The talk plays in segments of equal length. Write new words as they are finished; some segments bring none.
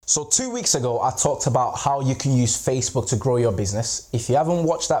So 2 weeks ago, I talked about how you can use Facebook to grow your business. If you haven't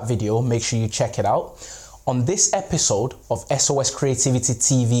watched that video, make sure you check it out. On this episode of SOS Creativity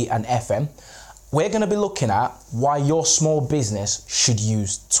TV and FM, we're going to be looking at why your small business should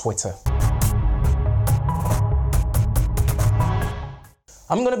use Twitter.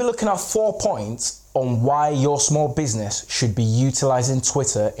 I'm going to be looking at 4 points on why your small business should be utilizing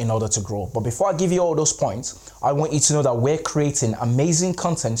Twitter in order to grow. But before I give you all those points, I want you to know that we're creating amazing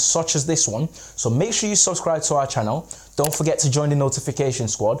content such as this one. So make sure you subscribe to our channel. Don't forget to join the notification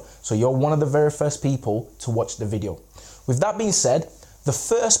squad so you're one of the very first people to watch the video. With that being said, the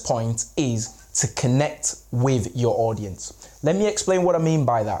first point is to connect with your audience. Let me explain what I mean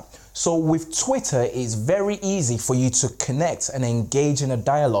by that. So with Twitter, it's very easy for you to connect and engage in a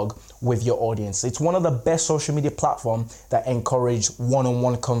dialogue with your audience. It's one of the best social media platforms that encourage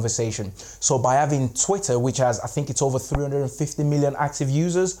one-on-one conversation. So by having Twitter, which has, I think it's over 350 million active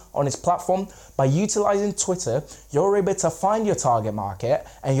users on its platform, by utilizing Twitter, you're able to find your target market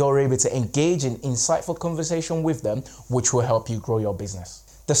and you're able to engage in insightful conversation with them, which will help you grow your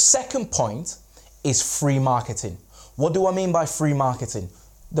business. The second point is free marketing. What do I mean by free marketing?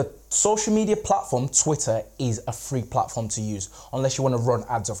 The social media platform, Twitter, is a free platform to use, unless you want to run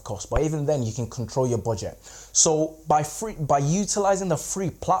ads, of course. But even then, you can control your budget. So by utilizing the free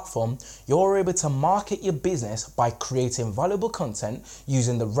platform, you're able to market your business by creating valuable content,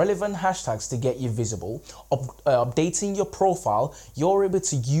 using the relevant hashtags to get you visible, updating your profile. You're able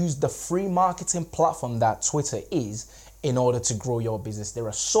to use the free marketing platform that Twitter is in order to grow your business. There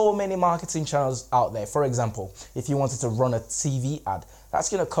are so many marketing channels out there. For example, if you wanted to run a TV ad, that's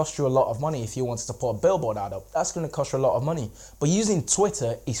going to cost you a lot of money. If you wanted to put a billboard ad up, that's going to cost you a lot of money. But using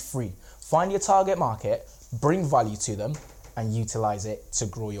Twitter is free. Find your target market, bring value to them, and utilize it to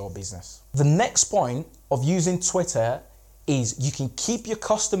grow your business. The next point of using Twitter is you can keep your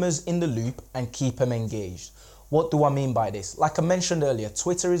customers in the loop and keep them engaged. What do I mean by this? Like I mentioned earlier,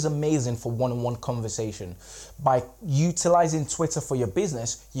 Twitter is amazing for one-on-one conversation. By utilizing Twitter for your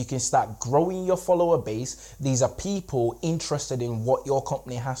business, you can start growing your follower base. These are people interested in what your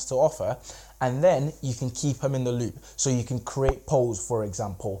company has to offer, and then you can keep them in the loop. So you can create polls, for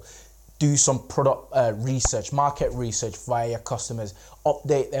example, do some product research, market research via your customers,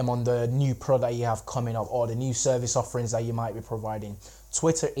 update them on the new product you have coming up or the new service offerings that you might be providing.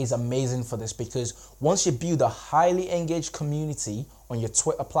 Twitter is amazing for this because once you build a highly engaged community on your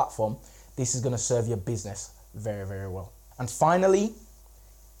Twitter platform, this is going to serve your business very, very well. And finally,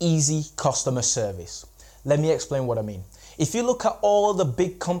 easy customer service. Let me explain what I mean. If you look at all the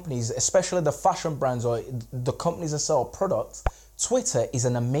big companies, especially the fashion brands or the companies that sell products, Twitter is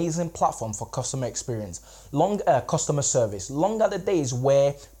an amazing platform for customer experience, customer service. Long are the days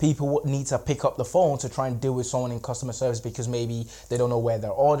where people would need to pick up the phone to try and deal with someone in customer service because maybe they don't know where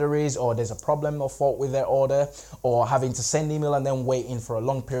their order is, or there's a problem or fault with their order, or having to send email and then waiting for a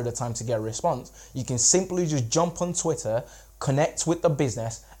long period of time to get a response. You can simply just jump on Twitter, connect with the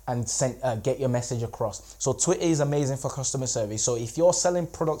business, and get your message across. So Twitter is amazing for customer service. So if you're selling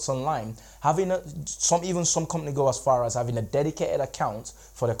products online, having some company go as far as having a dedicated account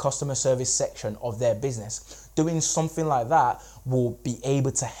for the customer service section of their business, doing something like that will be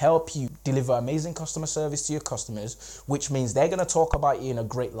able to help you deliver amazing customer service to your customers, which means they're going to talk about you in a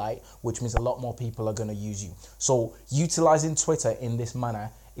great light, which means a lot more people are going to use you. So utilizing Twitter in this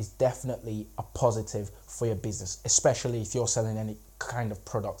manner is definitely a positive for your business, especially if you're selling any kind of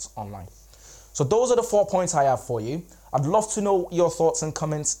products online. So those are the 4 points I have for you. I'd love to know your thoughts and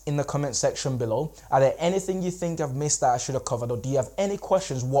comments in the comment section below. Are there anything you think I've missed that I should have covered, or do you have any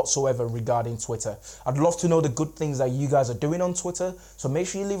questions whatsoever regarding Twitter? I'd love to know the good things that you guys are doing on Twitter. So make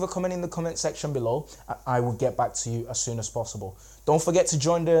sure you leave a comment in the comment section below and I will get back to you as soon as possible. Don't forget to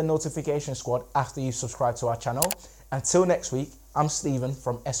join the notification squad after you subscribe to our channel. Until next week, I'm Stephen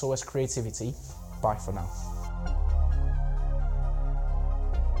from SOS Creativity. Bye for now.